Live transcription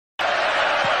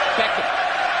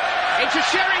Into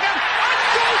Sheringham, and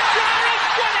Solskjaer has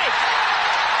won it!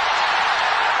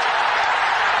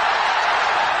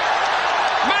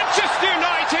 Manchester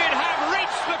United have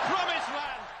reached the promised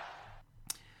land.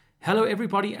 Hello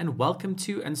everybody and welcome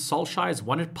to And Solskjaer's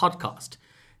Won It podcast.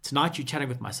 Tonight you're chatting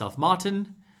with myself,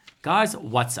 Martin. Guys,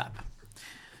 what's up?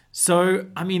 So,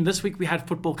 this week we had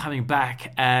football coming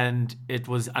back and it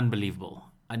was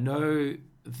unbelievable. I know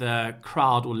the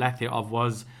crowd or lack thereof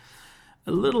was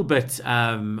a little bit,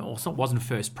 wasn't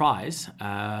first prize,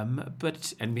 and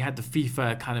we had the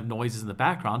FIFA kind of noises in the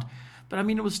background, but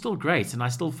it was still great, and I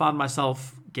still found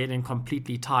myself getting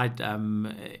completely tied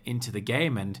into the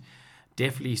game and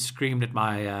definitely screamed at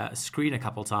my screen a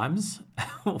couple times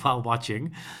while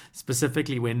watching,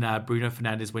 specifically when Bruno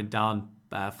Fernandes went down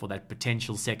for that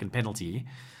potential second penalty.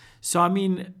 So,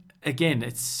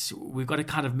 again, we've got to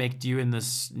kind of make do in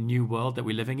this new world that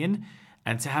we're living in.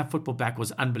 And to have football back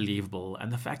was unbelievable.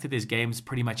 And the fact that there's games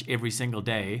pretty much every single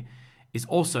day is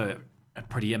also a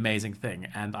pretty amazing thing.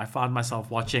 And I find myself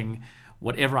watching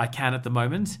whatever I can at the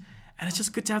moment. And it's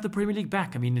just good to have the Premier League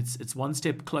back. It's one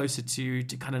step closer to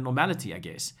kind of normality, I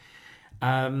guess.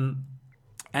 And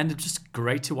it's just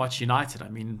great to watch United.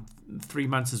 3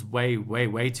 months is way, way,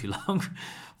 way too long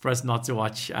for us not to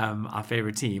watch our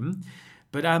favorite team.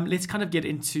 But let's kind of get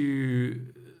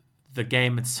into the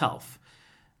game itself.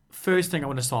 First thing I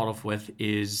want to start off with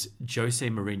is Jose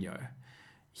Mourinho.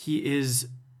 He is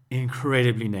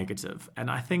incredibly negative. And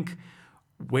I think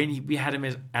when we had him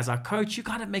as our coach, you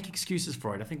kind of make excuses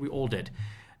for it. I think we all did.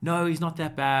 No, he's not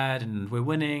that bad and we're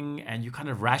winning. And you kind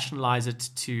of rationalize it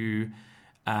to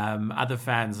other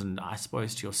fans and I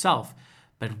suppose to yourself.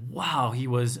 But wow, he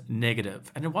was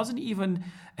negative. And it wasn't even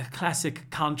a classic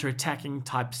counter-attacking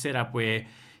type setup where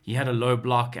he had a low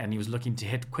block and he was looking to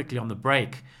hit quickly on the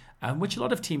break, which a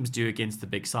lot of teams do against the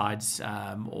big sides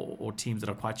or teams that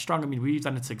are quite strong. We've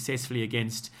done it successfully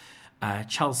against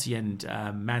Chelsea and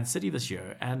Man City this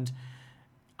year. And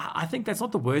I think that's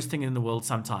not the worst thing in the world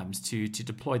sometimes to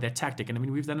deploy that tactic. And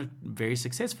we've done it very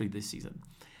successfully this season.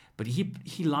 But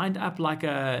he lined up like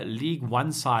a League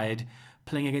One side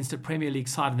playing against a Premier League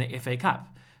side in the FA Cup,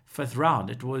 5th round.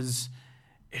 It was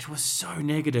so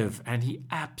negative, and he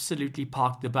absolutely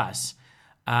parked the bus.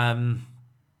 I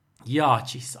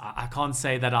can't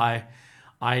say that I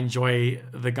enjoy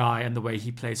the guy and the way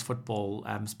he plays football.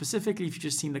 Specifically, if you've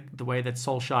just seen the way that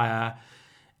Solskjaer,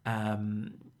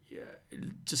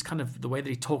 just kind of the way that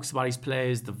he talks about his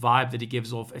players, the vibe that he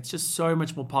gives off, it's just so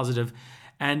much more positive.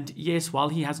 And yes, while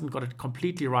he hasn't got it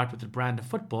completely right with the brand of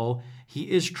football,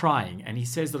 he is trying and he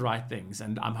says the right things.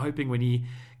 And I'm hoping when he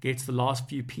gets the last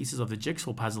few pieces of the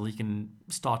jigsaw puzzle, he can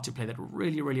start to play that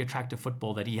really, really attractive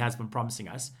football that he has been promising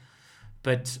us.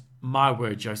 But my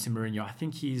word, Jose Mourinho,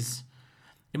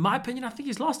 in my opinion, I think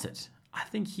he's lost it. I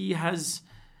think he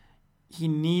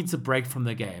needs a break from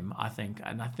the game, I think.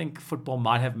 And I think football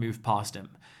might have moved past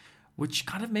him, which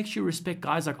kind of makes you respect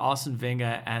guys like Arsene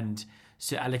Wenger and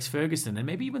Sir Alex Ferguson, and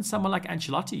maybe even someone like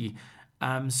Ancelotti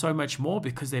so much more,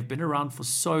 because they've been around for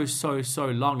so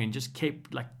long and just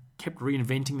kept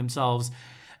reinventing themselves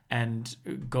and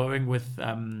going with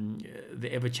the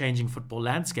ever-changing football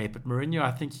landscape. But Mourinho, I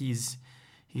think he's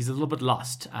a little bit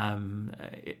lost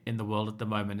in the world at the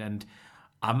moment. And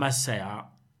I must say,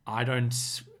 I don't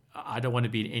want to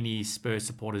be in any Spurs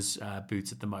supporters'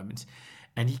 boots at the moment.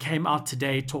 And he came out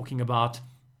today talking about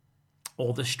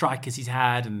all the strikers he's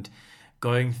had and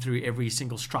going through every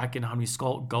single striker and how many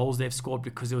goals they've scored,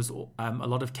 because there was a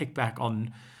lot of kickback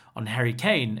on Harry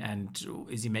Kane. And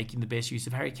is he making the best use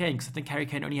of Harry Kane? Because I think Harry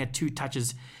Kane only had 2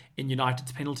 touches in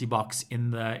United's penalty box in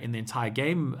the entire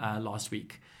game last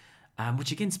week,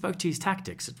 which again spoke to his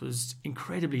tactics. It was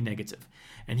incredibly negative.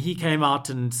 And he came out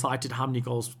and cited how many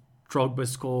goals Drogba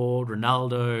scored,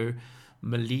 Ronaldo,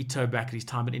 Milito back at his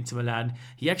time at Inter Milan.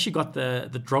 He actually got the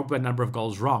Drogba number of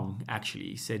goals wrong, actually.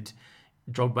 He said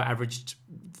Drogba averaged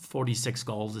 46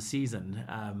 goals a season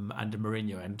under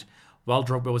Mourinho. And while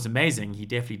Drogba was amazing, he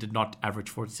definitely did not average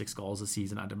 46 goals a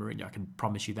season under Mourinho. I can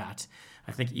promise you that.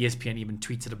 I think ESPN even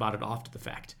tweeted about it after the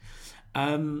fact.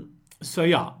 I'm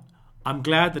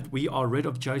glad that we are rid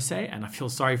of Jose, and I feel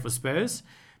sorry for Spurs,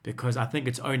 because I think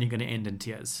it's only going to end in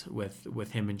tears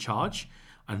with him in charge,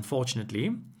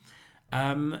 unfortunately.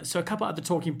 So a couple other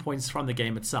talking points from the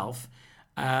game itself.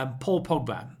 Paul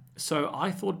Pogba. So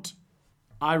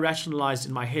I rationalized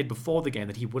in my head before the game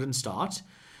that he wouldn't start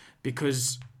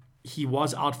because he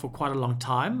was out for quite a long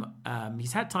time.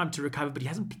 He's had time to recover, but he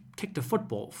hasn't kicked a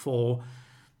football for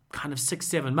kind of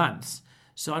 6-7 months.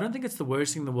 So I don't think it's the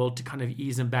worst thing in the world to kind of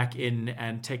ease him back in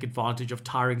and take advantage of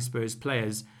tiring Spurs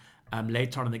players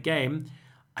later on in the game.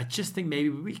 I just think maybe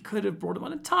we could have brought him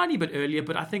on a tiny bit earlier,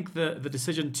 but I think the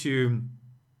decision to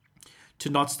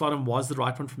not start him was the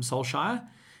right one from Solskjaer.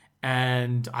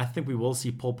 And I think we will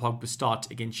see Paul Pogba start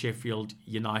against Sheffield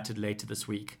United later this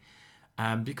week,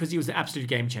 because he was an absolute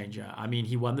game changer. I mean,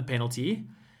 he won the penalty.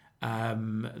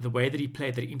 The way that he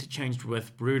played, that he interchanged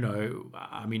with Bruno,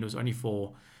 I mean, it was only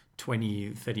for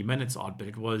 20, 30 minutes odd, but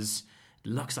it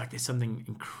looks like there's something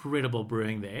incredible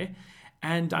brewing there.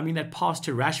 And I mean, that pass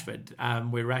to Rashford,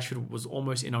 where Rashford was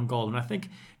almost in on goal. And I think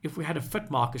if we had a fit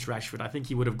Marcus Rashford, I think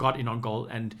he would have got in on goal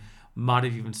and might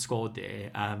have even scored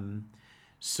there.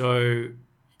 So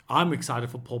I'm excited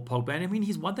for Paul Pogba. And I mean,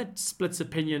 he's one that splits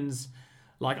opinions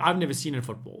like I've never seen in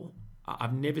football.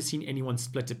 I've never seen anyone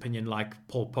split opinion like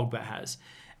Paul Pogba has.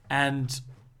 And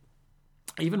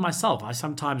even myself, I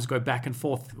sometimes go back and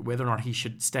forth whether or not he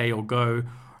should stay or go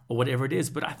or whatever it is.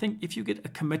 But I think if you get a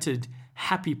committed,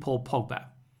 happy Paul Pogba,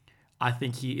 I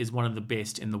think he is one of the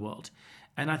best in the world.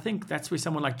 And I think that's where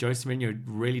someone like Jose Mourinho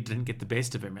really didn't get the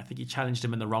best of him. I think he challenged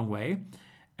him in the wrong way.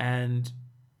 And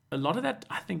a lot of that,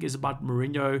 I think, is about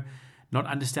Mourinho not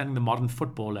understanding the modern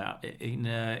footballer in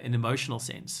an emotional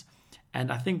sense. And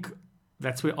I think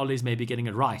that's where Ole's maybe getting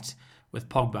it right with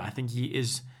Pogba. I think he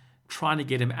is trying to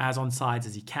get him as on sides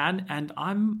as he can. And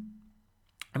I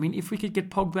mean, if we could get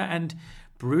Pogba and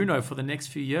Bruno for the next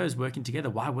few years working together,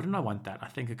 why wouldn't I want that? I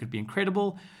think it could be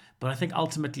incredible. But I think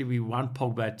ultimately we want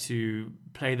Pogba to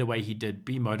play the way he did,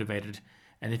 be motivated.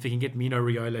 And if we can get Mino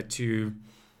Raiola to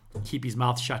keep his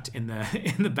mouth shut in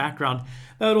the background,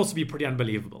 that would also be pretty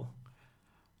unbelievable.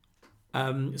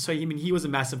 So I mean, he was a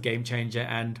massive game changer,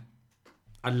 and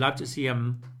I'd love to see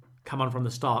him come on from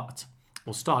the start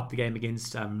or start the game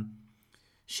against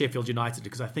Sheffield United,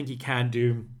 because I think he can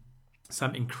do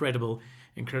some incredible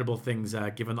things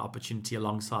given the opportunity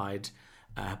alongside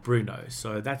Bruno.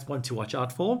 So that's one to watch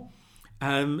out for.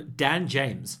 Dan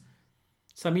James.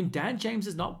 So I mean, Dan James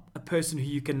is not a person who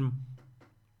you can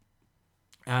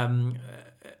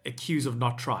accuse of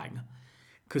not trying,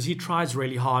 because he tries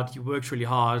really hard, he works really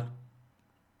hard,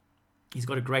 he's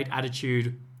got a great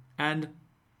attitude, and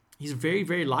he's very,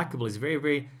 very likable. He's a very,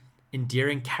 very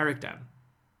endearing character.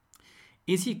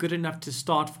 Is he good enough to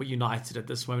start for United at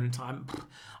this moment in time?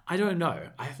 I don't know.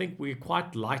 I think we're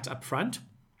quite light up front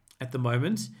at the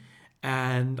moment,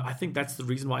 and I think that's the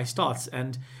reason why he starts.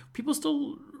 And people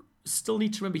still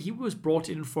need to remember he was brought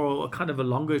in for a kind of a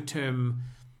longer term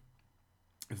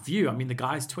view. I mean, the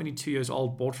guy's 22 years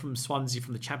old, bought from Swansea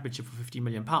from the Championship for £50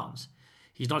 million.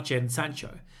 He's not Jadon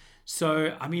Sancho.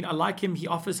 So, I mean, I like him. He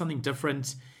offers something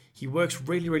different. He works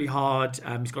really, really hard.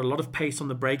 He's got a lot of pace on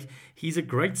the break. He's a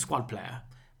great squad player.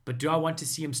 But do I want to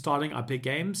see him starting our big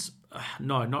games?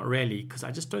 No, not really, because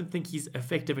I just don't think he's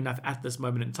effective enough at this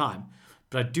moment in time.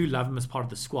 But I do love him as part of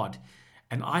the squad.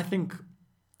 And I think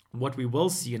what we will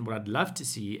see, and what I'd love to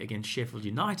see against Sheffield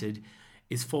United,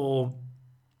 is for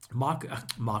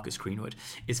Marcus Greenwood,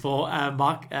 is for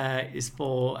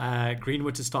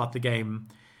Greenwood to start the game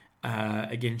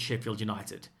against Sheffield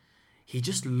United. He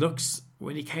just looks,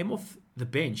 when he came off the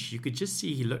bench, you could just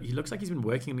see he looks like he's been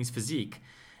working on his physique.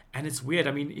 And it's weird.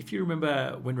 I mean, if you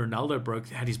remember when Ronaldo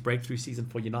had his breakthrough season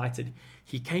for United,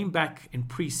 he came back in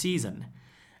pre-season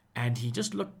and he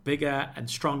just looked bigger and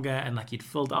stronger and like he'd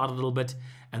filled out a little bit.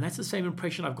 And that's the same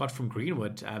impression I've got from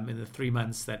Greenwood in the 3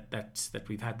 months that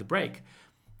we've had the break.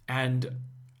 And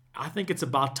I think it's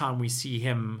about time we see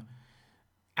him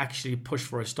actually push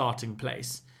for a starting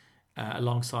place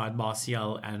alongside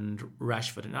Martial and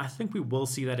Rashford. And I think we will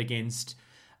see that against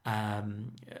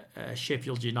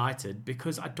Sheffield United,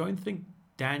 because I don't think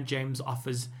Dan James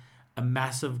offers a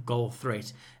massive goal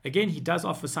threat. Again, he does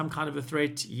offer some kind of a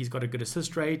threat. He's got a good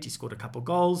assist rate. He scored a couple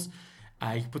goals.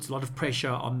 He puts a lot of pressure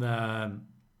on the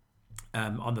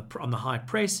high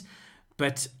press,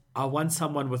 but I want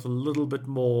someone with a little bit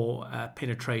more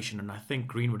penetration, and I think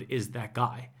Greenwood is that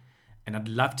guy. And I'd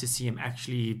love to see him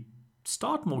actually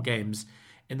start more games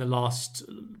in the last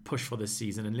push for this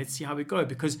season, and let's see how we go.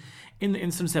 Because in the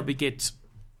instance that we get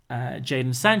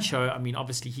Jadon Sancho, I mean,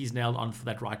 obviously he's nailed on for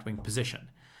that right wing position,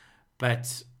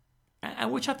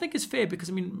 and which I think is fair, because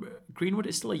I mean, Greenwood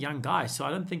is still a young guy, so I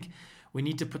don't think we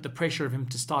need to put the pressure of him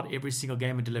to start every single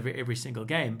game and deliver every single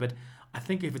game. But I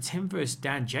think if it's him versus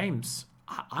Dan James,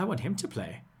 I want him to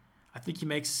play. I think he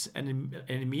makes an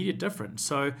immediate difference.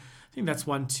 So I think that's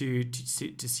one to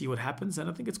see what happens, and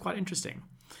I think it's quite interesting.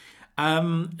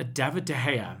 David De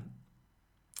Gea.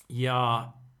 Yeah,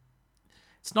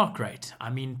 it's not great. I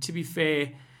mean, to be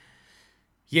fair,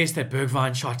 yes, that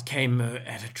Bergwijn shot came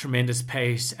at a tremendous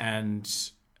pace and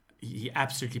he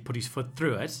absolutely put his foot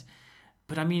through it.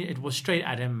 But I mean, it was straight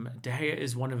at him. De Gea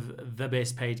is one of the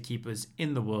best paid keepers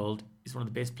in the world. He's one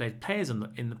of the best paid players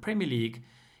in the Premier League.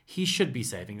 He should be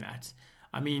saving that.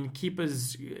 I mean,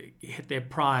 keepers hit their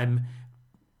prime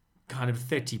kind of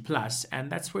 30 plus,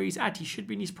 and that's where he's at. He should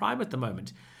be in his prime at the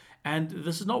moment. And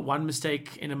this is not one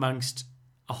mistake in amongst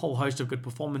a whole host of good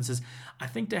performances. I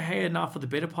think De Gea now for the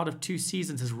better part of 2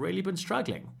 seasons has really been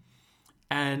struggling.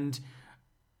 And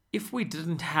if we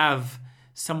didn't have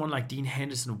someone like Dean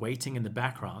Henderson waiting in the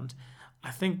background,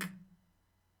 I think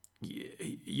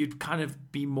you'd kind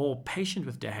of be more patient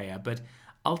with De Gea. But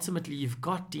ultimately, you've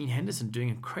got Dean Henderson doing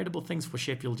incredible things for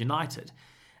Sheffield United.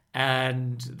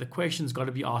 And the question's got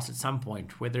to be asked at some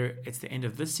point, whether it's the end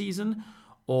of this season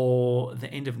or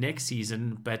the end of next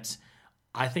season. But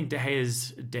I think De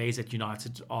Gea's days at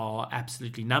United are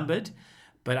absolutely numbered.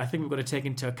 But I think we've got to take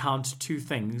into account 2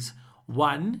 things.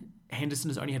 One, Henderson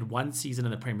has only had 1 season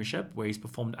in the Premiership where he's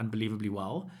performed unbelievably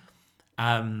well.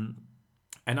 And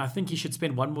I think he should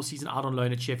spend 1 more season out on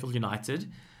loan at Sheffield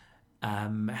United,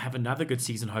 have another good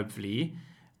season, hopefully,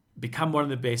 become one of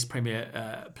the best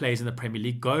players in the Premier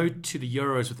League, go to the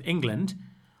Euros with England,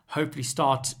 hopefully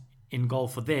start in goal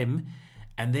for them,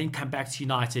 and then come back to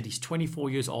United. He's 24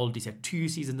 years old. He's had 2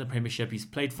 seasons in the Premiership. He's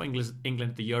played for England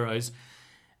at the Euros.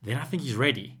 Then I think he's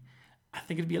ready. I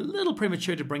think it'd be a little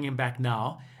premature to bring him back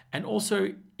now. And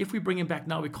also, if we bring him back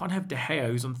now, we can't have De Gea,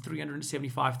 who's on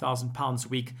 £375,000 a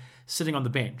week, sitting on the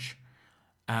bench.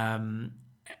 And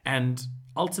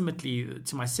ultimately,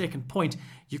 to my second point,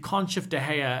 you can't shift De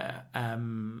Gea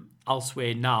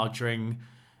elsewhere now during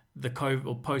the COVID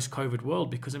or post-COVID world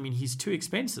because, I mean, he's too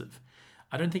expensive.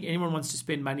 I don't think anyone wants to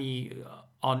spend money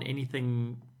on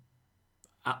anything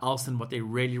else than what they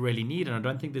really, really need. And I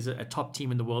don't think there's a top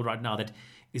team in the world right now that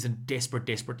is in desperate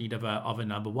need of a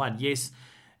number one. Yes,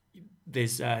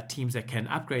 there's teams that can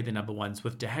upgrade the number ones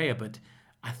with De Gea, but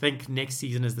I think next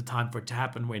season is the time for it to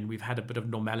happen when we've had a bit of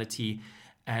normality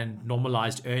and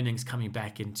normalized earnings coming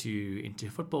back into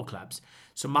football clubs.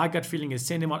 So my gut feeling is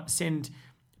send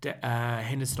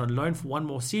Henderson on loan for 1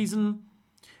 more season.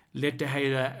 Let De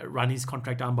Gea run his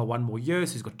contract down by 1 more year,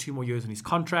 so he's got 2 more years on his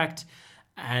contract,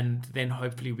 and then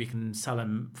hopefully we can sell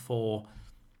him for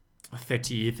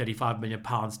 35 million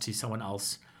pounds to someone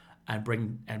else and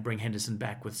bring Henderson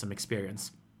back with some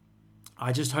experience.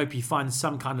 I just hope he finds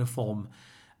some kind of form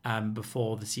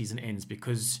before the season ends,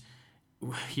 because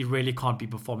he really can't be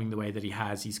performing the way that he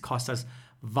has. He's cost us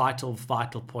vital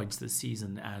points this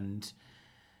season, and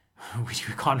we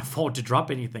can't afford to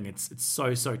drop anything. It's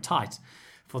so tight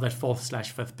for that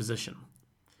 4th/5th position.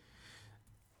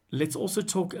 Let's also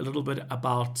talk a little bit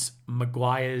about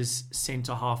Maguire's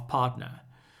centre-half partner.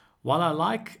 While I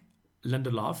like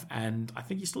Lindelof, and I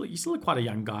think he's still quite a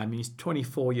young guy. I mean, he's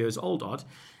 24 years old,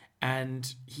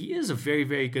 and he is a very,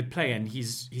 very good player, and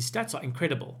his stats are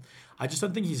incredible. I just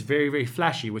don't think he's very, very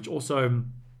flashy, which also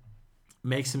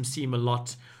makes him seem a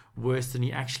lot worse than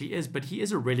he actually is. But he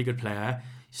is a really good player.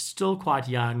 He's still quite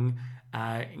young,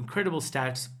 incredible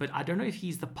stats, but I don't know if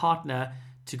he's the partner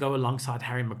to go alongside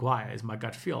Harry Maguire, is my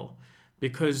gut feel.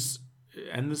 Because,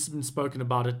 and this has been spoken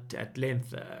about it at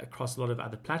length across a lot of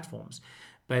other platforms,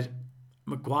 but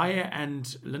Maguire and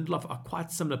Lindelof are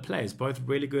quite similar players, both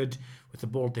really good with the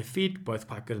ball at their feet, both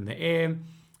quite good in the air,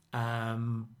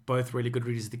 both really good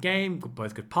readers of the game,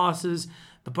 both good passes,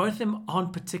 but both of them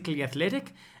aren't particularly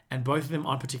athletic, and both of them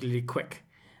aren't particularly quick.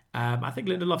 I think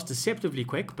Lindelof's deceptively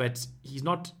quick, but he's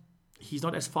not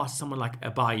as fast as someone like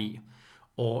Abayi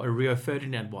or a Rio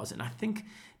Ferdinand was. And I think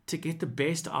to get the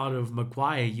best out of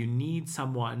Maguire, you need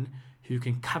someone who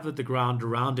can cover the ground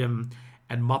around him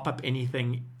and mop up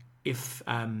anything if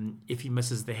he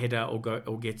misses the header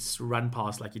or gets run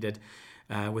past like he did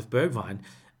with Bergwijn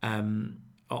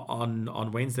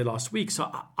on Wednesday last week.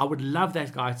 So I would love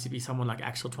that guy to be someone like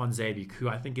Axel Tuanzebe, who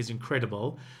I think is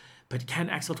incredible. But can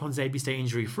Axel Tuanzebe stay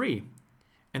injury-free?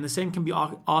 And the same can be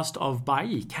asked of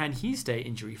Bailly. Can he stay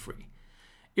injury-free?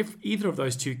 If either of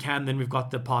those two can, then we've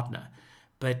got the partner.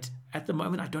 But at the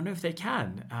moment, I don't know if they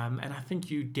can. And I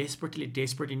think you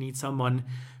desperately need someone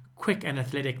quick and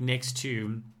athletic next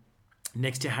to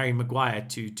Harry Maguire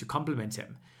to complement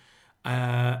him.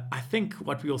 I think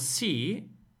what we'll see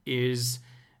is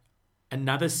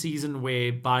another season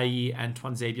where Bailly and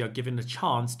Tuanzebe are given a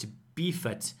chance to be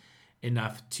fit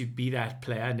enough to be that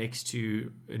player next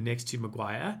to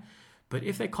Maguire. But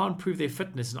if they can't prove their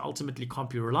fitness and ultimately can't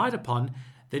be relied upon,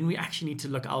 then we actually need to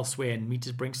look elsewhere and need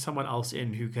to bring someone else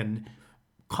in who can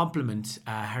complement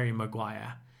Harry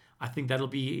Maguire. I think that'll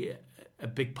be a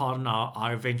big part in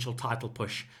our eventual title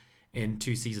push in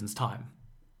 2 seasons' time.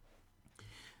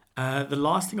 The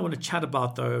last thing I want to chat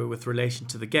about, though, with relation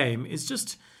to the game is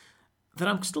just that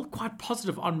I'm still quite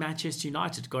positive on Manchester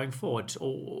United going forward,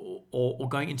 or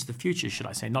going into the future, should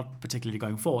I say, not particularly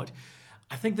going forward.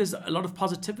 I think there's a lot of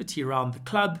positivity around the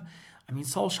club. I mean,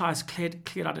 Solskjaer has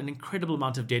cleared out an incredible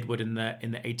amount of deadwood in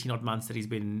the 18 odd months that he's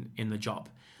been in the job.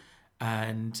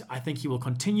 And I think he will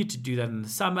continue to do that in the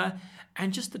summer.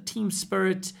 And just the team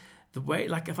spirit, the way,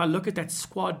 like if I look at that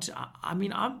squad, I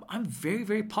mean, I'm very,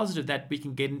 very positive that we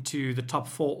can get into the top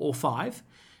 4 or 5,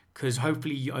 because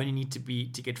hopefully you only need to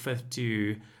get fifth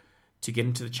to get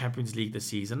into the Champions League this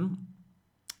season.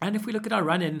 And if we look at our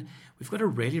run-in, we've got a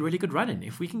really, really good run-in.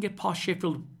 If we can get past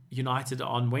Sheffield United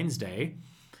on Wednesday,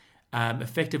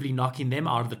 effectively knocking them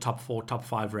out of the top 4, top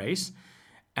 5 race,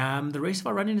 the rest of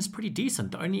our run-in is pretty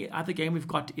decent. The only other game we've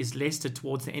got is Leicester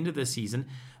towards the end of the season,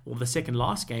 or the second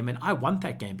last game, and I want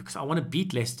that game because I want to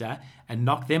beat Leicester and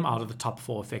knock them out of the top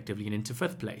 4 effectively and into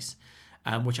 5th place,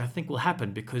 which I think will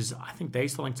happen because I think they're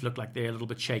starting to look like they're a little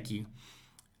bit shaky.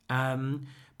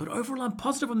 But overall, I'm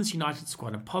positive on this United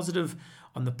squad. I'm positive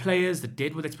on the players, the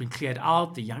deadwood that's been cleared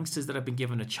out, the youngsters that have been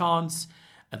given a chance,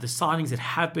 the signings that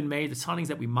have been made, the signings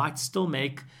that we might still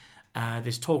make.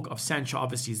 There's talk of Sancho,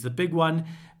 obviously, is the big one,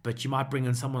 but you might bring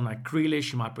in someone like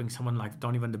Grealish, you might bring someone like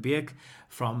Donny van der Beek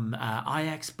from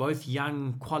Ajax, both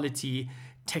young, quality,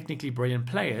 technically brilliant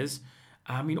players.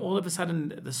 I mean, all of a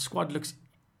sudden, the squad looks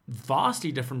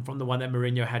vastly different from the one that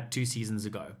Mourinho had 2 seasons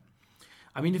ago.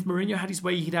 I mean, if Mourinho had his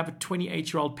way, he'd have a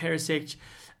 28-year-old Perisic,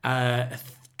 a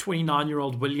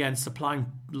 29-year-old Willian supplying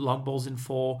long balls in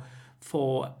for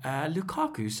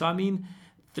Lukaku. So, I mean,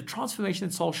 the transformation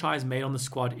that Solskjaer has made on the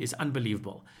squad is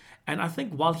unbelievable. And I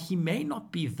think while he may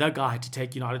not be the guy to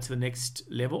take United to the next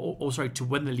level, or to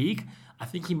win the league, I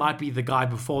think he might be the guy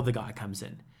before the guy comes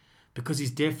in, because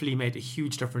he's definitely made a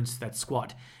huge difference to that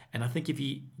squad. And I think if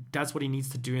he does what he needs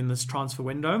to do in this transfer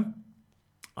window,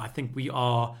 I think we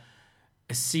are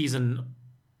a season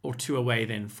or 2 away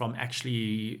then from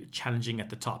actually challenging at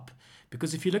the top.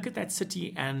 Because if you look at that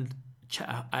City and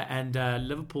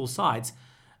Liverpool sides,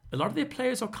 a lot of their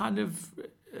players are kind of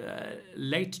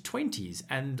late 20s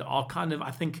and are kind of,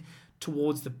 I think,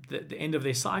 towards the end of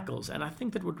their cycles. And I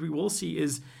think that what we will see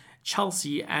is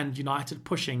Chelsea and United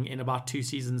pushing in about 3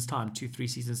 seasons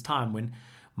time, when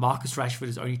Marcus Rashford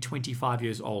is only 25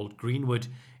 years old, Greenwood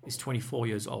is 24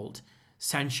 years old,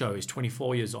 Sancho is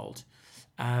 24 years old,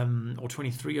 or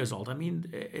 23 years old. I mean,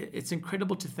 it's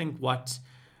incredible to think what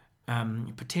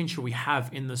potential we have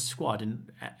in this squad,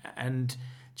 and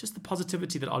just the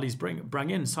positivity that Ollie's bring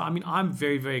in. So, I mean, I'm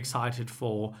very, very excited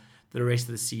for the rest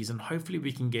of the season. Hopefully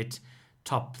we can get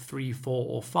top 3, 4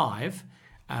 or 5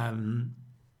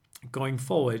 going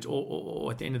forward,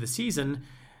 or at the end of the season,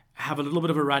 have a little bit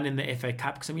of a run in the FA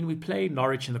Cup. Because, I mean, we play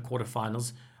Norwich in the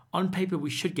quarterfinals. On paper, we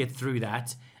should get through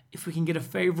that. If we can get a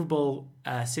favourable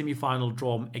semi-final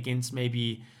draw against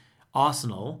maybe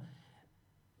Arsenal,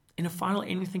 in a final,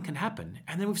 anything can happen.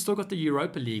 And then we've still got the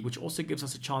Europa League, which also gives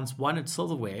us a chance, 1, at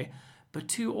silverware, but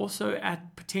 2, also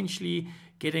at potentially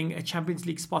getting a Champions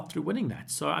League spot through winning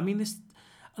that. So, I mean, there's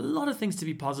a lot of things to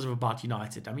be positive about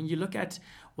United. I mean, you look at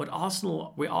where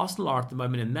Arsenal are at the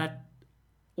moment, and that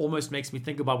almost makes me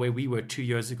think about where we were 2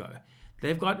 years ago.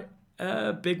 They've got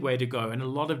a big way to go and a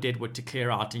lot of deadwood to clear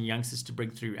out and youngsters to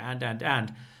bring through,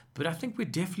 but I think we're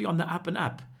definitely on the up and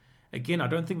up. Again, I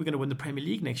don't think we're going to win the Premier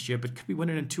League next year, but could we win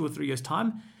it in 2 or 3 years'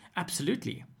 time?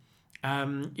 Absolutely.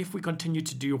 If we continue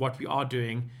to do what we are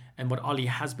doing and what Ollie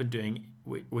has been doing,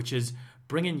 which is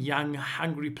bring in young,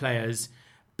 hungry players,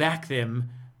 back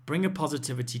them, bring a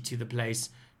positivity to the place,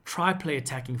 try play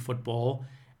attacking football,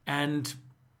 and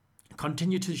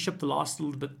continue to ship the last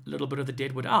little bit of the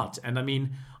deadwood out. And I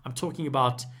mean, I'm talking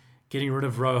about getting rid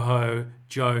of Rojo,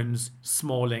 Jones,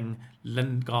 Smalling,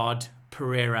 Lingard,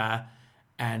 Pereira,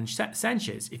 and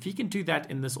Sanchez. If he can do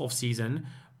that in this off-season,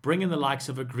 bring in the likes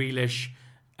of a Grealish,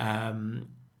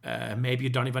 maybe a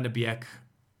Donny van der Beek,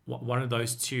 one of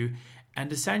those 2,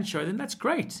 and a Sancho, then that's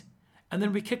great. And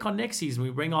then we kick on next season.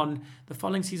 The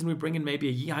following season, we bring in maybe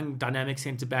a young, dynamic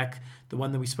centre-back, the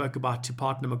one that we spoke about, to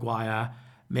partner Maguire,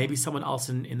 maybe someone else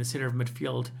in the centre of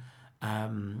midfield.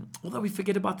 Although we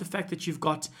forget about the fact that you've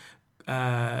got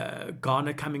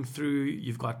Garner coming through,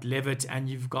 you've got Levitt, and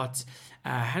you've got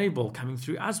Hannibal coming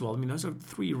through as well. I mean, those are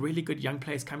 3 really good young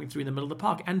players coming through in the middle of the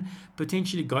park, and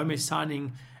potentially Gomez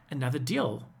signing another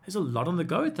deal. There's a lot on the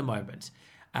go at the moment.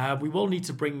 We will need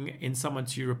to bring in someone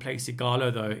to replace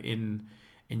Igalo, though, in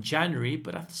January,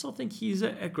 but I still think he's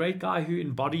a great guy who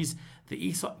embodies the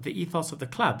ethos of the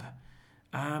club.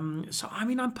 So, I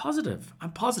mean, I'm positive.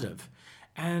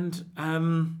 And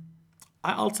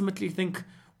I ultimately think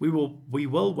we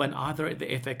will win either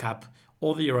the FA Cup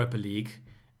or the Europa League,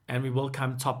 and we will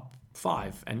come top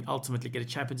 5 and ultimately get a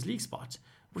Champions League spot,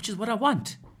 which is what I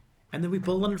want. And then we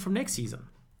build on it from next season.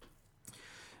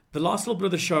 The last little bit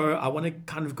of the show, I want to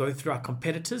kind of go through our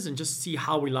competitors and just see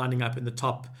how we're lining up in the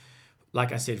top,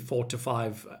 like I said, 4 to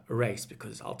 5 race,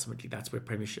 because ultimately that's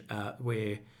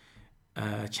where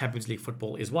Champions League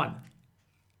football is won.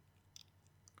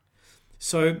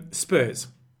 So Spurs,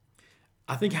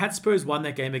 I think had Spurs won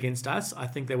that game against us, I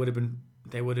think they would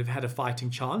have had a fighting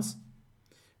chance.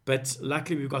 But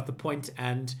luckily we've got the point,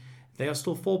 and they are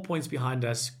still 4 points behind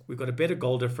us. We've got a better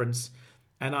goal difference,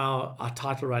 and our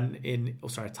run in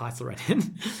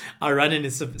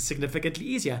is significantly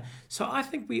easier. So I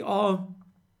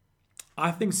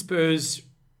think Spurs,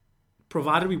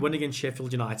 provided we win against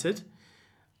Sheffield United,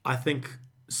 I think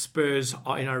Spurs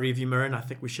are in our rearview mirror, and I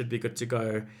think we should be good to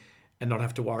go and not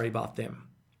have to worry about them.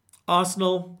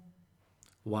 Arsenal,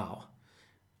 wow.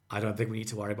 I don't think we need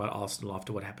to worry about Arsenal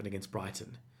after what happened against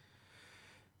Brighton.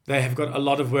 They have got a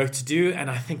lot of work to do, and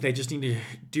I think they just need to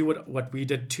do what we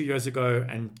did 2 years ago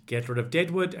and get rid of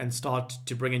Deadwood and start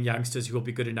to bring in youngsters who will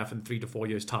be good enough in 3 to 4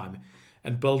 years' time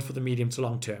and build for the medium to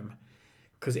long term.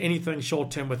 Because anything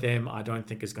short term with them, I don't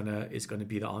think is gonna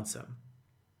be the answer.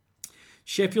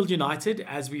 Sheffield United,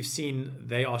 as we've seen,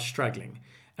 they are struggling.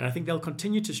 And I think they'll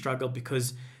continue to struggle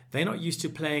because they're not used to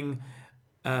playing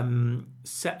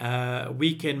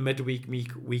weekend, midweek,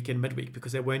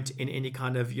 because they weren't in any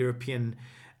kind of European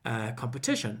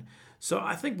competition. So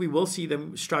I think we will see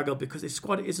them struggle because their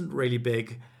squad isn't really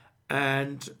big.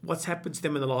 And what's happened to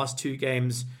them in the last 2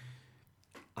 games,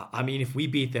 I mean, if we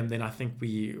beat them, then I think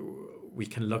we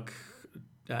can look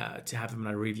to have them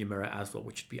in a review mirror as well,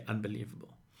 which would be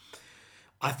unbelievable.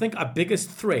 I think our biggest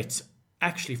threat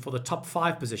actually for the top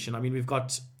 5 position, I mean, we've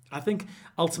got, I think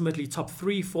ultimately top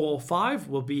 3, 4, 5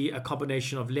 will be a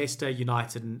combination of Leicester,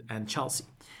 United and Chelsea.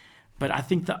 But I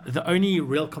think the only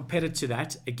real competitor to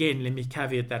that, again, let me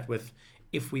caveat that with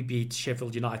if we beat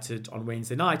Sheffield United on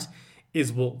Wednesday night,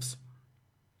 is Wolves.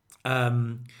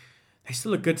 They're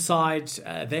still a good side.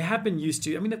 They have been used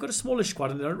to, I mean, they've got a smaller squad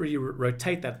and they don't really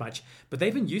rotate that much, but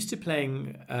they've been used to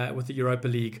playing with the Europa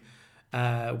League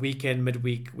weekend,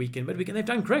 midweek, and they've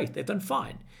done great. They've done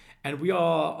fine. And we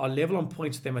are level on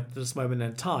points with them at this moment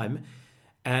in time.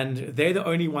 And they're the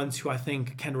only ones who I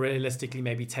think can realistically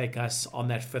maybe take us on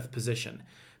that 5th position.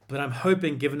 But I'm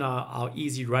hoping, given our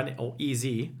easy run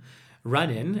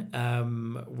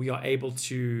in, we are able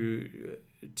to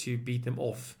beat them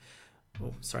off.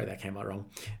 Oh, sorry, that came out wrong.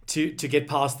 To get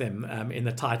past them in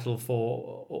the title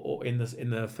or in the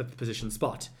 5th position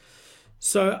spot.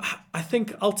 So I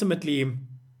think ultimately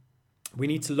we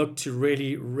need to look to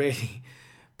really, really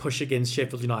push against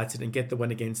Sheffield United and get the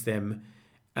win against them,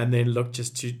 and then look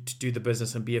just to do the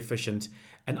business and be efficient.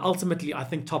 And ultimately, I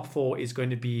think top 4 is going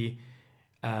to be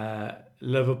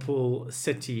Liverpool,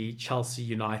 City, Chelsea,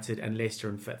 United, and Leicester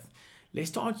in 5th.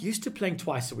 Leicester aren't used to playing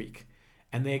twice a week,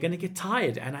 and they're going to get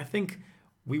tired. And I think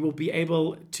we will be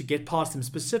able to get past them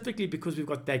specifically because we've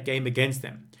got that game against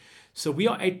them. So we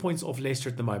are 8 points off Leicester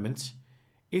at the moment.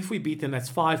 If we beat them, that's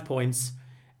 5 points.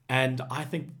 And I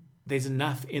think there's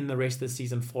enough in the rest of the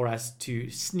season for us to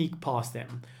sneak past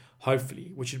them,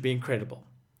 hopefully, which would be incredible.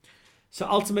 So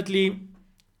ultimately,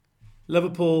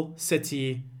 Liverpool,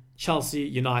 City, Chelsea,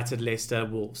 United, Leicester,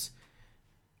 Wolves.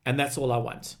 And that's all I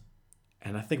want.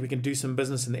 And I think we can do some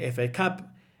business in the FA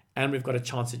Cup, and we've got a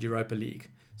chance at Europa League.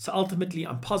 So ultimately,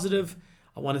 I'm positive.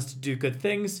 I want us to do good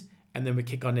things, and then we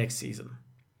kick on next season.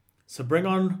 So bring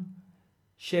on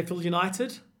Sheffield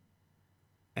United,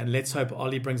 and let's hope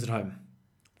Ollie brings it home.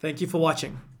 Thank you for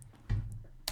watching.